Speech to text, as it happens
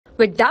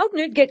With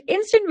Doubtnut, get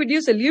instant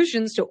video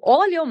solutions to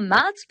all your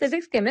maths,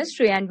 physics,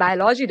 chemistry, and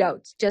biology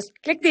doubts. Just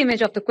click the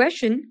image of the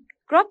question,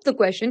 crop the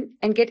question,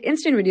 and get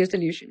instant video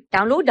solution.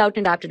 Download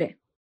Doubtnut app today.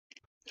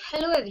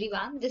 Hello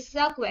everyone, this is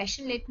our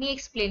question. Let me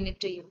explain it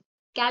to you.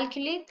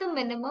 Calculate the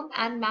minimum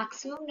and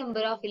maximum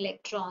number of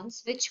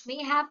electrons which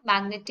may have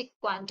magnetic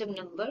quantum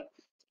number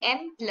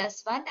m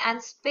plus 1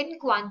 and spin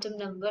quantum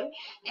number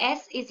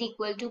s is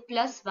equal to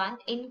plus 1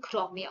 in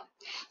chromium.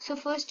 So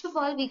first of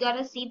all, we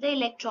gotta see the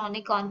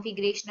electronic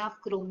configuration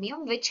of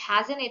chromium, which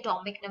has an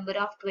atomic number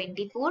of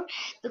 24.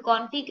 The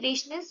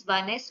configuration is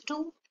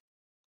 1s2,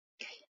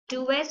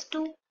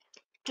 2s2,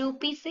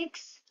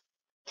 2p6,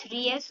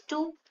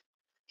 3s2,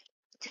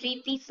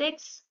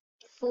 3p6,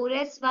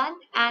 4s1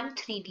 and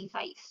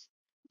 3d5.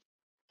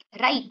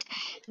 Right.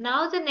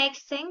 Now the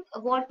next thing,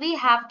 what we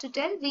have to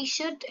tell, we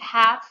should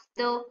have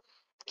the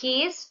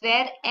case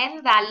where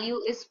m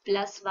value is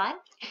plus 1,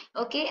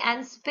 okay,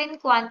 and spin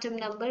quantum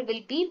number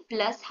will be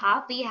plus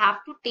half. We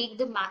have to take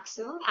the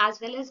maximum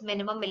as well as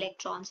minimum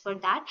electrons for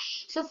that.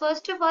 So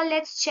first of all,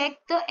 let's check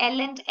the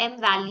L and M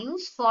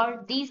values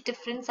for these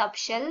different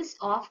subshells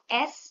of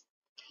S,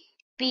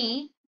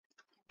 P,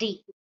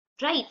 D.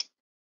 Right.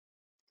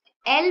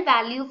 L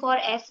value for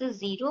S is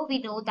 0, we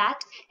know that,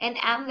 and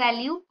M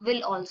value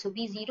will also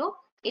be 0.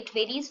 It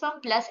varies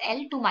from plus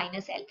L to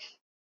minus L.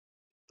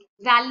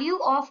 Value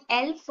of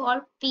L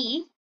for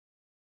P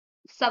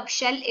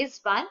subshell is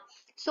 1.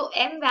 So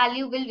M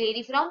value will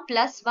vary from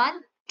plus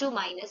 1 to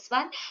minus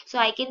 1. So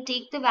I can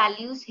take the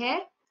values here,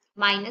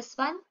 minus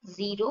 1,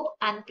 0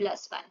 and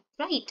plus 1.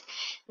 Right.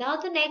 Now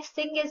the next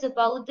thing is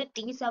about the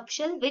T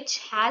subshell, which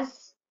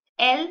has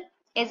L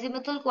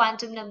azimuthal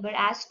quantum number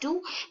as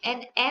 2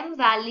 and M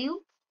value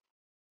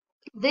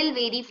will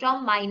vary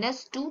from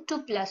minus 2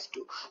 to plus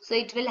 2. So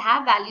it will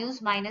have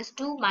values minus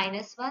 2,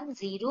 minus 1,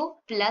 0,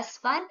 plus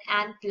 1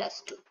 and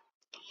plus 2.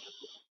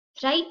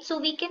 Right,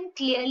 so we can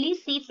clearly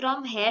see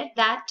from here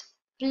that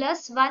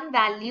plus 1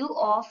 value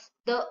of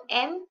the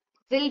M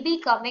will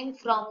be coming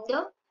from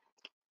the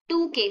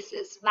two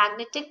cases.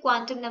 Magnetic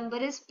quantum number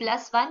is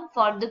plus 1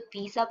 for the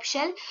P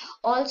subshell.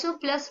 Also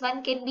plus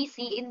 1 can be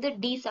seen in the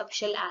D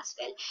subshell as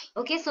well.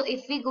 Okay, so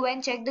if we go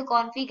and check the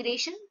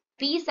configuration,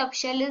 P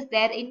subshell is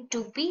there in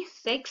 2p,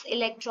 6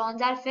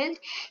 electrons are filled,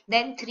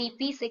 then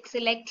 3p, 6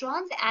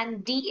 electrons,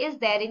 and D is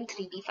there in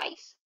 3d, 5.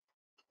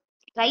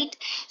 Right,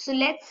 so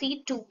let's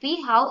see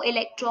 2p how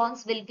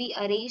electrons will be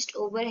arranged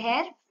over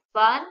here.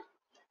 1,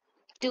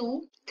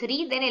 2,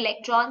 3, then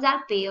electrons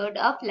are paired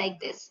up like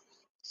this.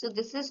 So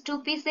this is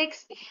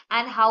 2p6,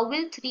 and how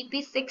will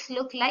 3p6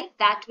 look like?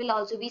 That will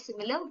also be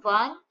similar.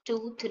 1,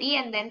 2, 3,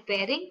 and then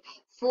pairing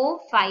 4,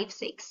 5,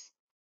 6.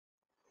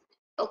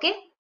 Okay.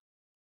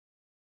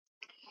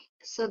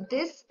 So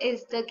this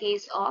is the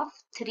case of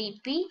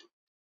 3p6.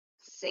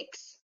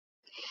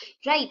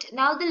 Right,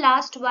 now the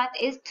last one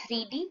is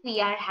 3D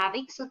we are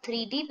having. So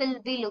 3D will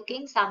be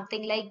looking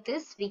something like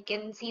this. We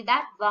can see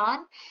that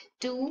 1,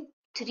 2,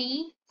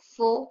 3,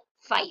 4,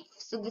 5.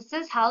 So this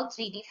is how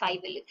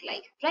 3D5 will look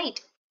like, right?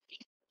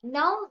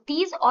 Now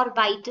these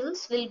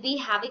orbitals will be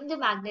having the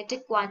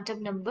magnetic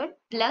quantum number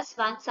plus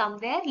 1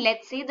 somewhere.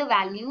 Let's say the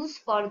values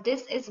for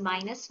this is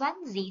minus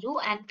 1, 0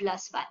 and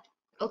plus 1.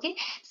 Okay,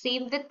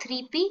 same with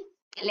 3p.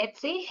 Let's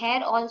say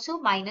here also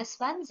minus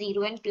 1,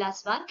 0 and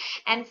plus 1.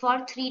 And for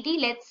 3d,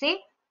 let's say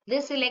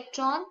this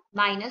electron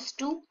minus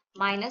 2,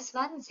 minus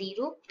 1,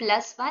 0,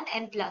 plus 1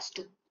 and plus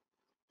 2.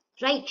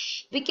 Right,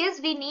 because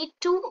we need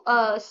to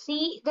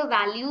see the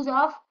values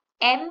of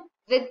M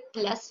with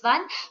plus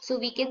 1. So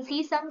we can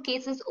see some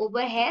cases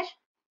over here.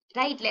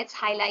 Right, let's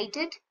highlight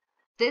it.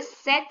 This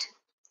set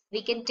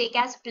we can take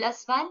as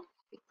plus 1.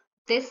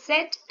 This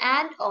set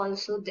and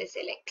also this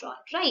electron.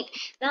 Right,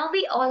 now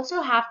we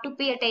also have to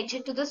pay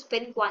attention to the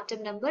spin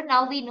quantum number.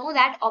 Now we know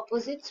that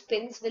opposite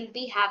spins will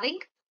be having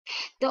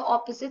the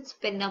opposite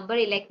spin number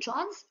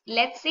electrons.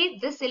 Let's say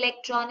this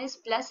electron is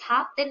plus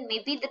half, then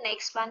maybe the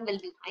next one will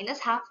be minus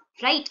half.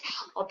 Right,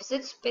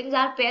 opposite spins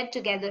are paired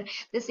together.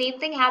 The same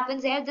thing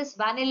happens here. This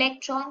one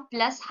electron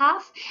plus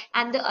half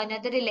and the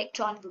another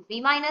electron would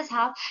be minus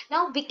half.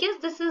 Now because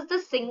this is the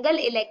single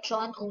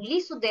electron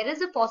only, so there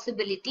is a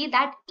possibility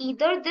that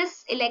either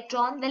this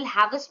electron will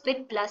have a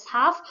spin plus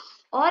half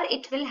or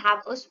it will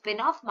have a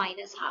spin of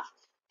minus half.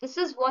 This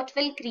is what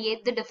will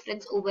create the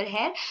difference over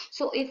here.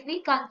 So if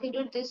we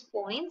consider these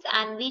points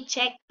and we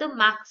check the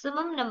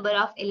maximum number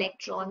of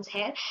electrons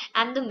here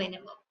and the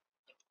minimum.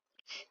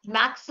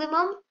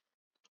 Maximum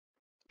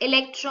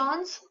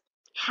electrons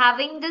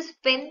having the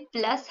spin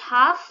plus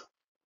half,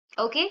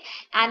 okay,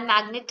 and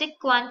magnetic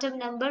quantum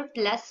number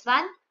plus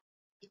 1.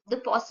 The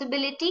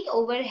possibility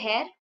over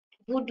here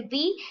would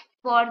be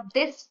for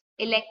this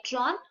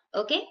electron,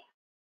 okay.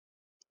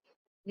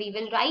 We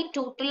will write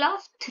total of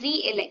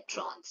 3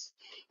 electrons.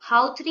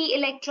 How 3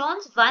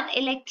 electrons? One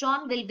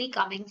electron will be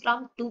coming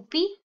from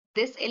 2p,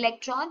 this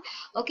electron.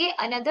 Okay,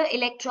 another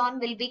electron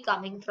will be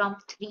coming from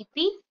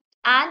 3p,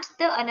 and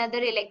the another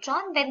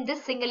electron, when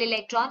this single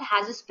electron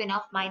has a spin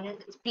of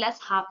minus plus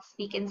half,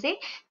 we can say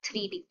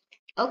 3d.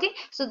 Okay,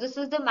 so this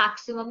is the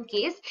maximum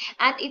case.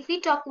 And if we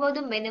talk about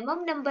the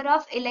minimum number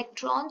of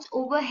electrons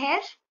over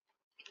here,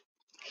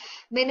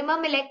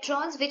 minimum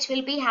electrons which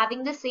will be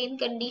having the same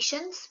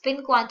condition,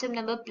 spin quantum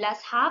number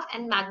plus half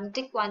and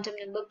magnetic quantum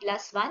number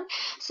plus 1.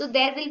 So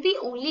there will be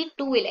only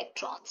 2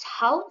 electrons.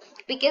 How?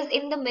 Because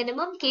in the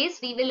minimum case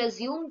we will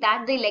assume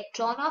that the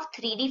electron of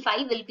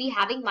 3d5 will be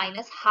having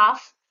minus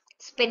half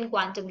spin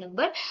quantum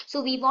number,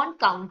 so we won't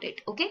count it.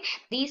 Okay,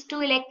 these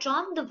 2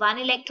 electron, the 1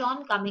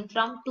 electron coming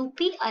from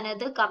 2p,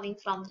 another coming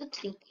from the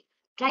 3p,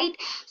 right?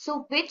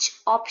 So which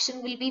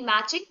option will be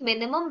matching?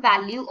 Minimum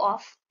value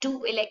of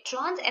 2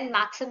 electrons and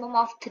maximum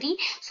of 3.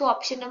 So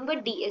option number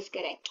D is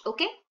correct.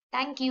 Okay,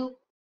 thank you.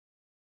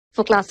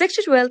 For class 6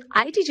 to 12,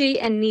 IIT JEE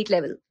and NEET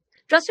level.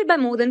 Trusted by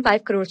more than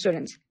 5 crore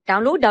students.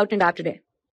 Download Doubtnut app today.